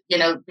right. But,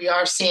 we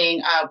are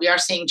seeing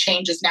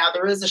changes now.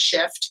 There is a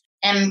shift.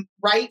 And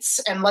rights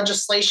and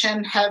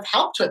legislation have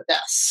helped with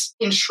this,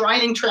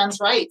 enshrining trans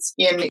rights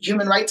in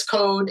Human Rights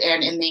Code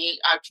and in the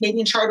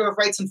Canadian Charter of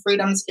Rights and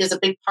Freedoms is a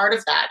big part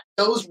of that.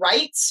 Those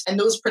rights and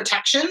those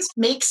protections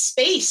make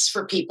space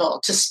for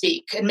people to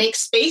speak and make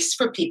space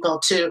for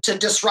people to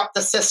disrupt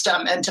the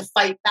system and to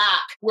fight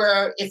back.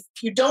 Where if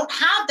you don't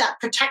have that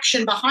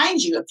protection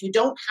behind you, if you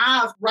don't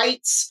have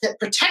rights that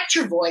protect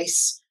your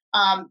voice,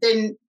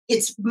 then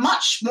it's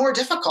much more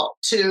difficult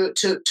to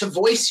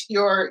voice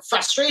your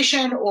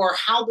frustration or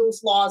how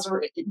those laws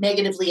are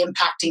negatively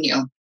impacting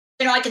you.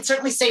 I could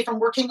certainly say from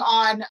working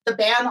on the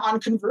ban on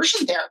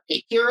conversion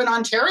therapy here in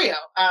Ontario,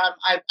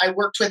 I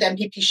worked with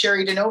MPP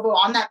Sherry DeNovo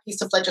on that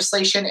piece of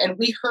legislation, and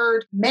we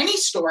heard many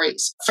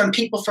stories from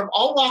people from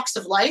all walks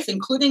of life,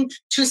 including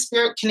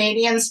Two-Spirit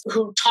Canadians,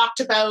 who talked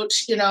about,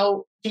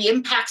 the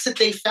impacts that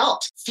they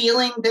felt,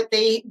 feeling that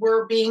they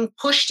were being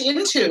pushed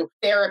into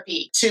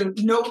therapy to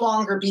no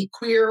longer be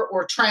queer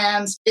or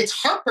trans. It's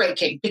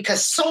heartbreaking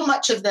because so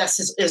much of this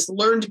is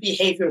learned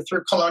behavior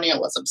through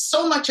colonialism.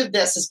 So much of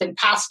this has been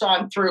passed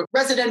on through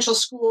residential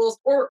schools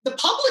or the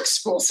public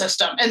school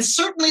system, and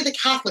certainly the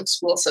Catholic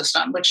school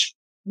system, which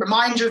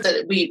reminder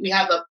that we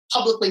have a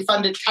publicly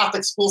funded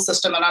Catholic school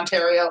system in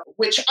Ontario,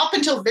 which up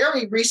until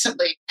very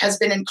recently has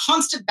been in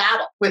constant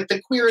battle with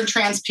the queer and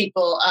trans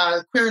people,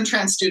 queer and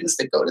trans students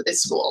that go to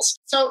these schools.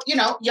 So,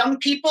 young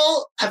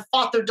people have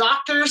fought their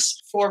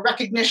doctors for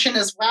recognition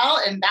as well,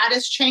 and that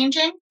is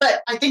changing.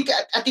 But I think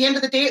at the end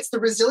of the day, it's the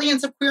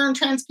resilience of queer and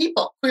trans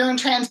people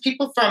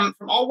from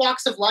all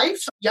walks of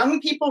life.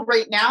 Young people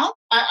right now,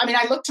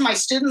 I look to my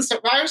students at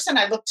Ryerson,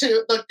 I look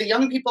to the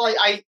young people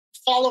I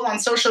follow on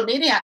social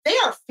media. They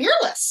are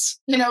fearless.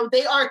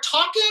 They are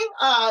talking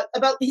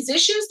about these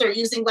issues. They're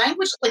using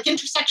language like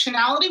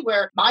intersectionality,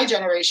 where my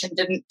generation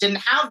didn't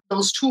have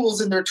those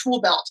tools in their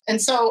tool belt.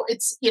 And so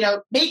it's,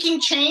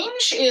 making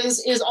change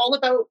is all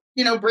about,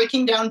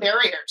 breaking down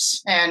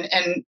barriers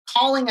and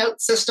calling out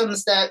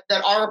systems that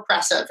are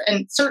oppressive.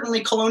 And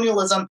certainly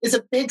colonialism is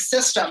a big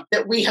system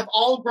that we have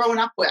all grown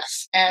up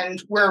with.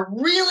 And we're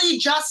really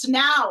just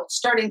now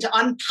starting to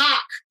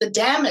unpack the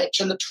damage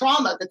and the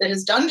trauma that it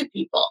has done to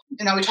people.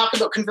 We talk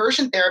about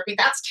conversion therapy.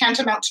 That's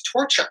tantamount to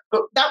torture.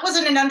 But that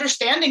wasn't an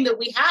understanding that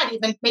we had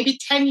even maybe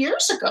 10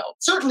 years ago,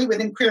 certainly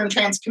within queer and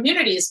trans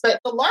communities. But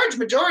the large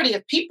majority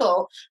of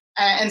people,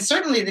 and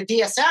certainly the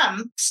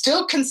DSM,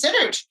 still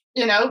considered,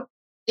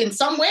 in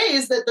some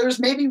ways that there's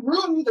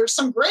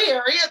some gray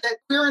area that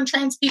queer and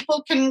trans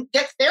people can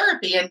get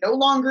therapy and no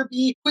longer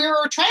be queer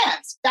or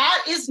trans.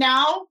 That is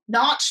now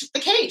not the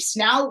case.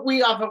 Now we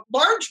have a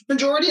large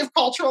majority of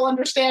cultural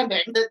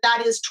understanding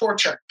that is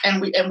torture,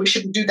 and we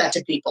shouldn't do that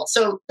to people.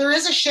 So there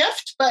is a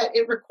shift, but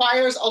it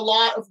requires a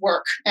lot of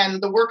work,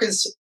 and the work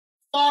is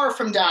far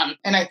from done.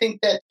 And I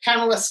think that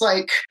panelists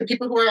like the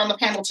people who are on the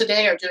panel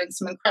today are doing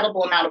some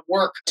incredible amount of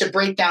work to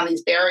break down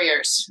these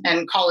barriers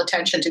and call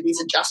attention to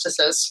these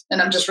injustices.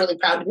 And I'm just really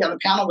proud to be on the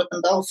panel with them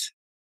both.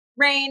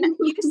 Rain,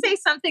 you can say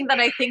something that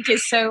I think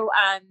is so,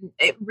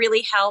 it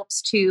really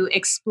helps to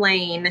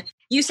explain.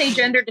 You say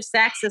gender to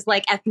sex is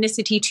like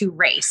ethnicity to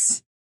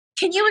race.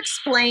 Can you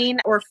explain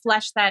or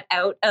flesh that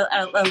out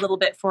a little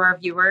bit for our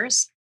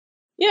viewers?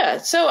 Yeah,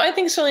 so I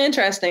think it's really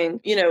interesting.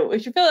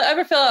 If you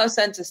ever fill out a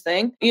census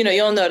thing,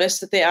 you'll notice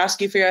that they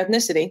ask you for your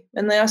ethnicity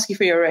and they ask you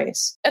for your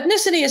race.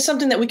 Ethnicity is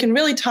something that we can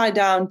really tie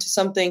down to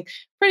something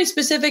pretty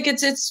specific.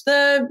 It's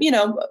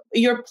the,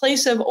 your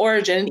place of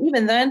origin. And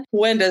even then,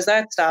 when does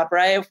that stop,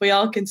 right? If we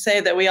all can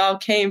say that we all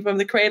came from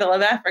the cradle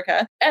of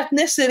Africa,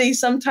 ethnicity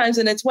sometimes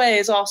in its way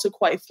is also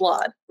quite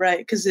flawed, right?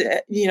 Because,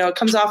 it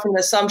comes off from an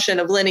assumption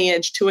of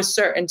lineage to a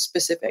certain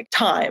specific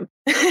time.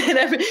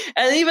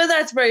 And even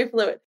that's very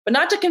fluid. But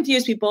not to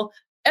confuse people,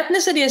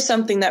 ethnicity is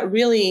something that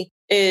really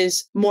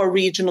is more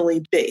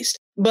regionally based.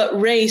 But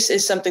race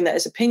is something that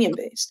is opinion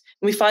based.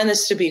 And we find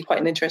this to be quite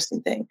an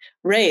interesting thing.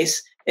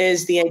 Race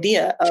is the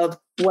idea of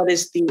what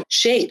is the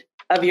shade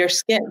of your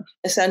skin,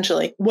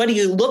 essentially. What do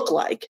you look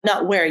like,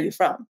 not where are you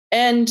from?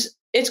 And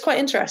it's quite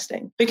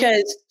interesting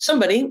because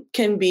somebody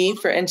can be,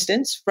 for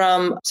instance,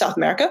 from South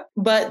America,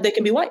 but they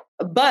can be white,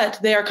 but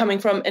they are coming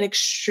from an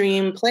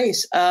extreme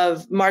place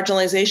of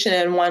marginalization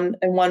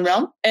in one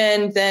realm.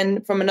 And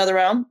then from another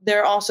realm,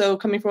 they're also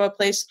coming from a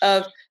place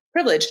of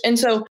privilege. And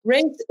so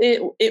race,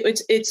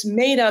 it's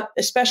made up,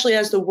 especially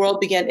as the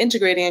world began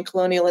integrating and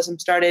colonialism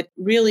started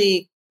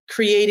really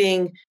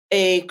creating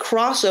a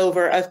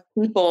crossover of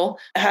people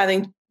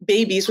having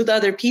babies with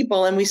other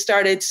people. And we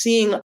started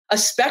seeing a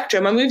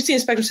spectrum. I mean, we've seen a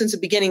spectrum since the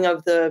beginning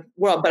of the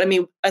world. But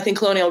I think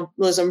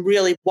colonialism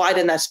really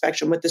widened that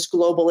spectrum with this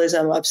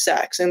globalism of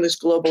sex and this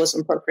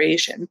globalism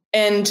procreation.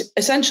 And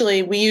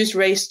essentially, we used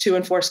race to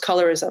enforce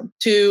colorism,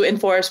 to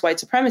enforce white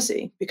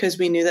supremacy, because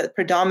we knew that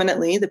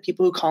predominantly the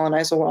people who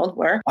colonized the world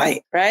were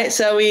white, right?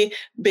 So we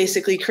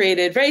basically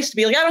created race to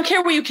be like, I don't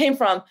care where you came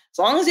from. As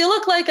long as you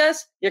look like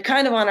us, you're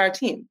kind of on our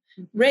team.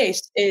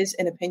 Race is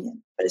an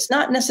opinion, but it's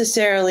not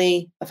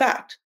necessarily a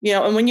fact,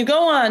 and when you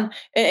go on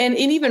and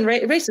even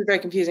race is very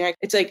confusing.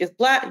 It's like, it's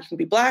black, you can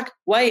be black,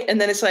 white,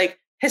 and then it's like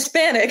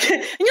Hispanic.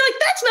 And you're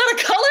like, that's not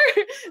a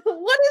color.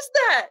 What is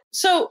that?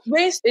 So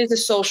race is a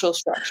social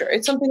structure.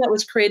 It's something that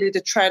was created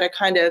to try to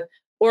kind of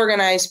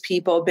organize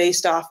people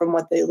based off from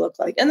what they look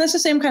like. And that's the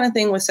same kind of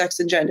thing with sex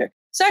and gender.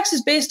 Sex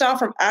is based off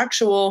from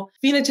actual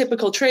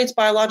phenotypical traits,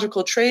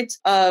 biological traits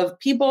of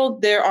people.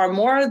 There are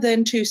more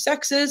than two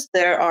sexes.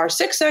 There are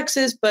 6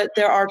 sexes, but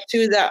there are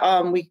 2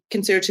 that we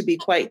consider to be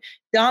quite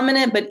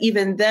dominant. But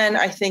even then,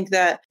 I think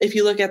that if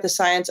you look at the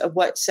science of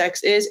what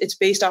sex is, it's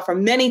based off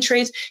from many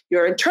traits,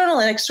 your internal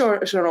and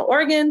external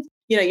organs.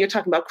 You're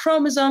talking about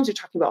chromosomes, you're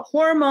talking about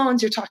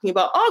hormones, you're talking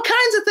about all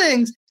kinds of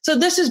things. So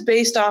this is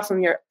based off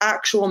from your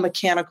actual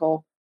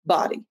mechanical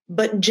body.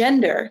 But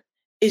gender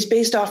is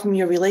based off from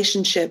your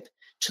relationship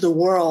to the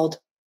world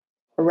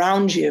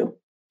around you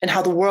and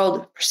how the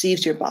world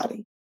perceives your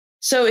body.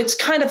 So it's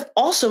kind of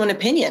also an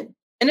opinion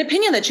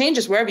that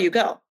changes wherever you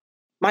go.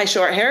 My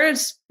short hair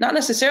is not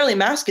necessarily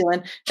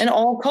masculine in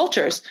all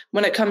cultures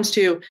when it comes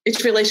to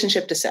its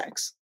relationship to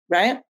sex,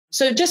 right?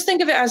 So just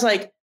think of it as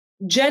like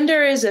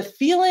gender is a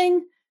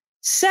feeling,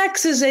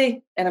 sex is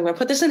and I'm going to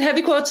put this in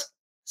heavy quotes,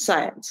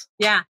 science.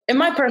 Yeah. In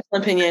my personal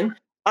opinion,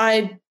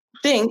 I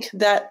think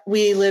that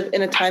we live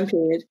in a time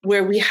period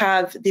where we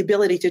have the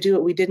ability to do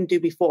what we didn't do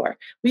before.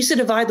 We used to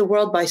divide the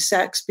world by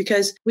sex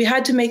because we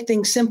had to make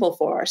things simple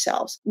for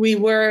ourselves. We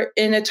were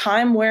in a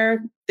time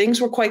where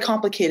things were quite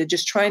complicated,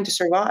 just trying to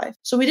survive.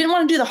 So we didn't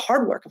want to do the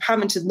hard work of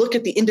having to look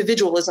at the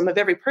individualism of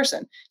every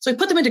person. So we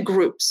put them into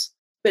groups.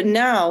 But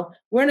now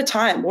we're in a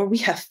time where we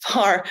have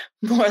far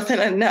more than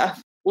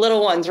enough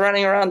little ones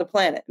running around the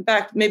planet. In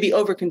fact, maybe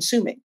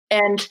over-consuming.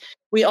 And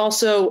we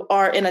also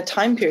are in a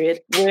time period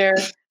where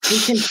we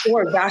can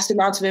store vast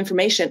amounts of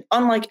information,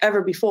 unlike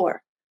ever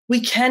before.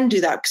 We can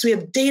do that because we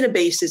have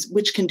databases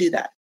which can do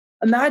that.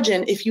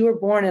 Imagine if you were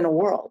born in a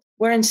world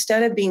where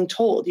instead of being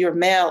told you're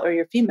male or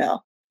you're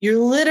female, you're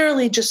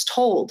literally just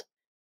told,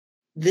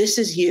 this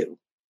is you.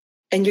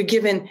 And you're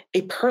given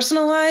a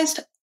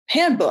personalized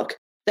handbook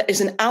that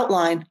is an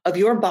outline of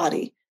your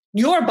body,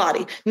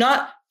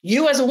 not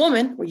you as a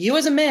woman or you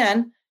as a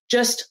man,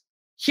 just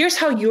here's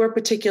how your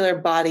particular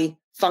body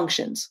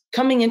functions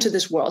coming into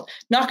this world,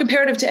 not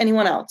comparative to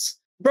anyone else,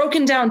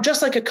 broken down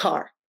just like a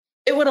car.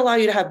 It would allow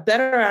you to have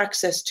better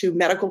access to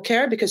medical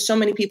care because so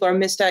many people are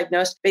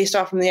misdiagnosed based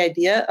off from the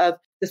idea of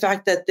the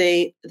fact that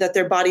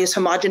their body is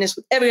homogenous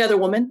with every other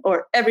woman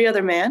or every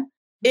other man.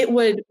 It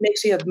would make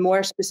so you have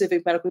more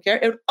specific medical care.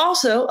 It would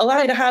also allow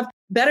you to have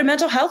better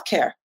mental health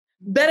care,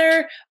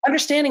 better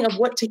understanding of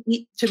what to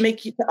eat to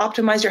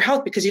optimize your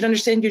health because you'd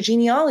understand your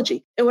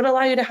genealogy. It would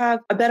allow you to have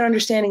a better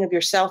understanding of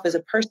yourself as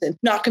a person,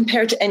 not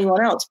compared to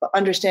anyone else, but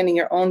understanding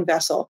your own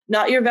vessel,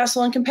 not your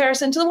vessel in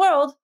comparison to the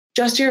world,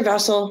 just your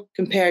vessel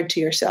compared to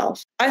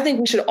yourself. I think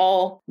we should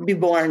all be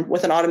born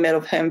with an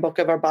automated handbook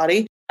of our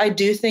body. I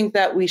do think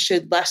that we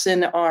should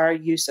lessen our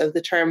use of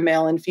the term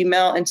male and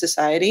female in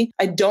society.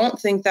 I don't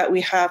think that we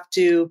have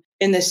to,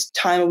 in this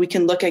time, we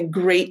can look at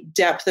great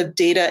depth of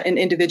data and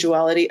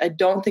individuality. I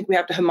don't think we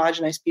have to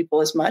homogenize people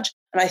as much.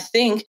 And I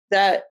think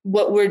that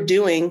what we're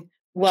doing,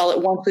 while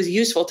it once was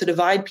useful to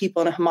divide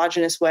people in a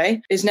homogenous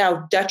way, is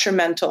now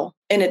detrimental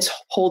and it's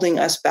holding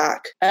us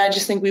back. And I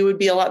just think we would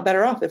be a lot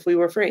better off if we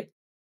were free.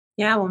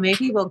 Yeah, well,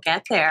 maybe we'll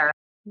get there.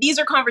 These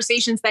are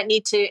conversations that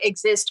need to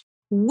exist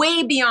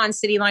way beyond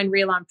Cityline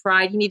Real on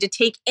Pride. You need to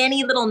take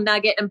any little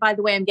nugget. And by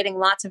the way, I'm getting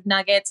lots of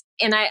nuggets.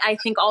 And I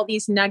think all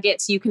these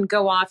nuggets, you can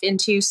go off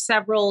into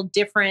several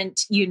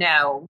different,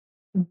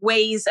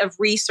 ways of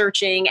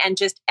researching and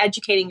just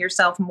educating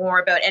yourself more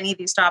about any of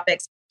these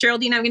topics.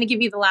 Geraldine, I'm going to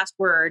give you the last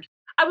word.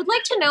 I would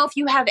like to know if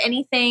you have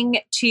anything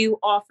to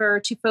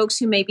offer to folks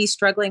who may be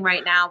struggling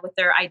right now with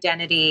their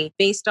identity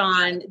based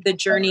on the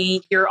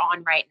journey you're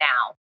on right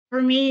now.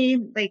 For me,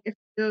 if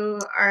you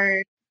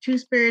are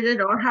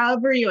two-spirited or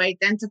however you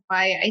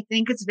identify, I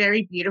think it's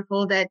very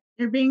beautiful that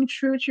you're being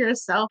true to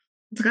yourself.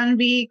 It's going to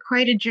be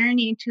quite a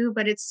journey too,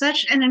 but it's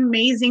such an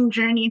amazing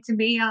journey to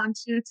be on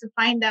to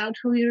find out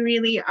who you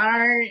really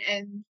are.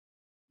 And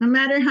no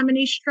matter how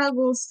many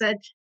struggles that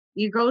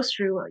you go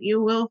through,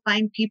 you will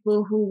find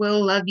people who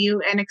will love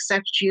you and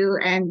accept you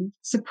and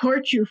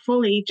support you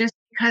fully just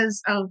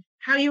because of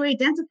how you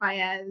identify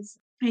as.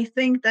 I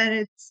think that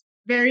it's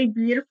very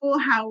beautiful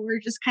how we're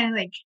just kind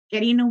of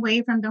getting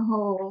away from the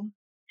whole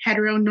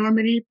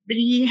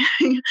heteronormativity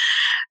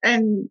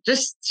and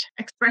just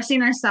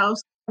expressing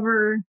ourselves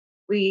however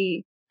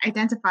we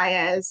identify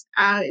as,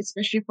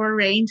 especially for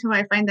Rain too.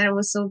 I find that it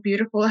was so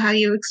beautiful how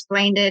you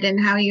explained it and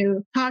how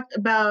you talked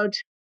about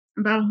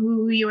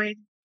who you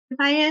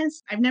identify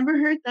as. I've never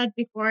heard that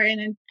before,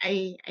 and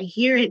I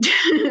hear it,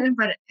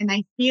 and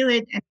I feel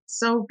it, and it's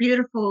so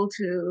beautiful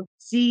to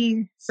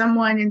see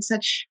someone in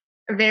such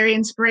a very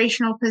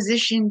inspirational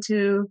position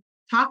to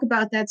talk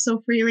about that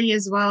so freely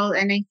as well.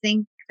 And I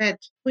think that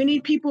we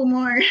need people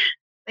more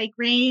like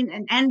Rain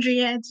and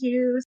Andrea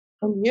too.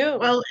 And you.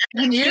 Well,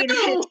 and you.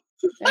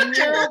 And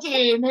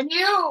Geraldine, and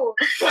you.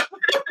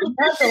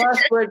 That's the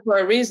last word for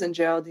a reason,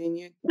 Geraldine.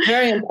 You're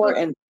very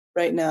important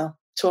right now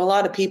to a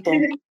lot of people.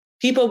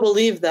 People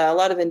believe that a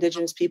lot of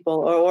Indigenous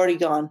people are already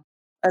gone,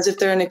 as if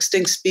they're an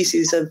extinct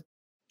species of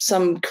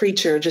some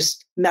creature,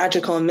 just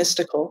magical and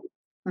mystical.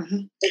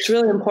 Mm-hmm. It's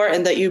really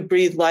important that you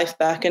breathe life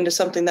back into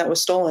something that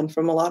was stolen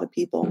from a lot of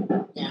people.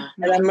 Yeah.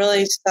 And I'm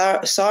really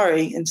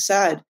sorry and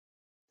sad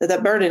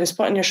that burden is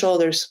put on your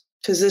shoulders,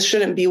 because this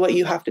shouldn't be what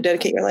you have to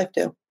dedicate your life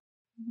to.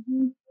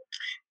 Mm-hmm.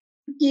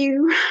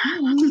 You.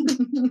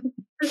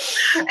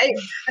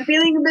 I'm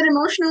feeling a bit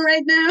emotional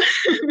right now.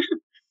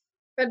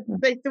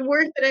 But the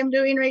work that I'm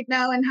doing right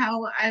now and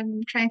how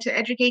I'm trying to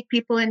educate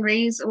people and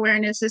raise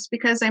awareness is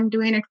because I'm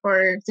doing it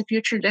for the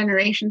future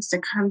generations to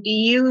come, the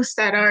youth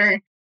that are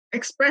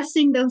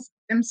expressing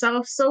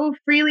themselves so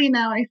freely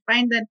now. I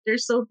find that they're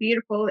so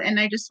beautiful, and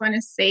I just want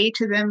to say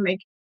to them,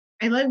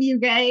 I love you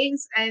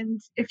guys.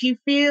 And if you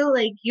feel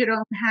like you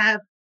don't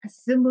have a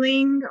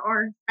sibling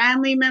or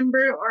family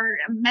member or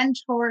a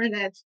mentor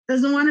that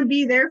doesn't want to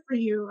be there for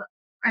you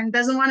and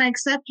doesn't want to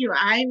accept you,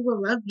 I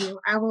will love you.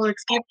 I will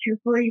accept you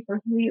fully for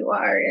who you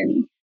are.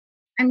 And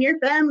I'm your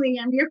family.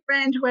 I'm your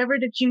friend, whoever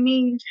that you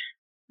need.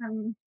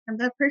 I'm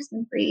that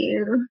person for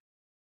you.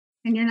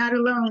 And you're not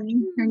alone.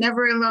 You're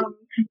never alone.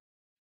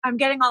 I'm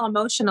getting all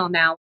emotional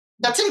now.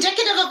 That's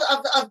indicative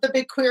of the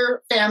big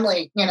queer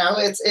family. You know,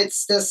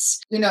 it's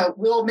this, you know,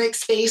 we'll make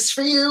space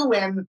for you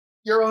when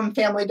your own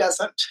family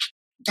doesn't.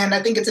 And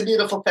I think it's a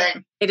beautiful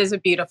thing. It is a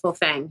beautiful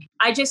thing.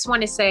 I just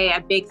want to say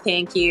a big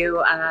thank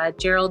you,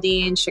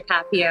 Geraldine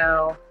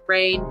Shakapio,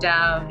 Rain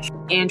Dove,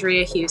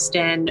 Andrea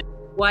Houston.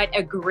 What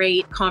a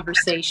great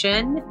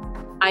conversation.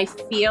 I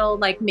feel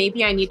like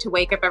maybe I need to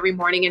wake up every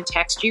morning and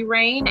text you,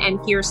 Rain, and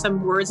hear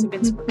some words of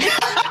inspiration.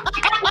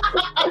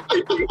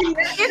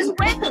 It's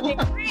Wednesday.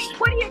 Rain,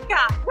 what do you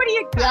got? What do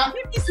you got?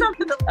 Give me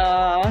something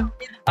to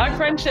our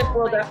friendship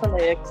will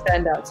definitely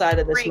extend outside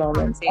of this Great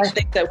moment. I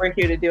think that we're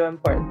here to do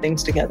important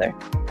things together.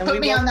 And Put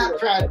me on that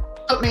thread.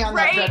 Put me on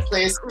that thread,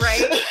 please.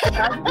 Right.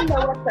 I'll do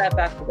my WhatsApp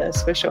after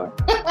this, for sure.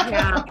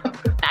 Yeah.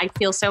 I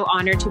feel so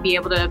honored to be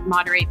able to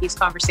moderate these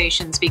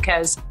conversations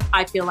because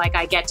I feel like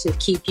I get to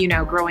keep, you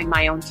know, growing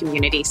my own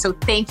community. So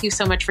thank you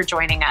so much for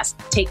joining us.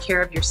 Take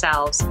care of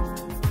yourselves.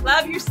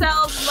 Love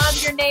yourselves,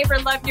 love your neighbor,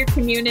 love your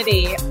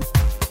community.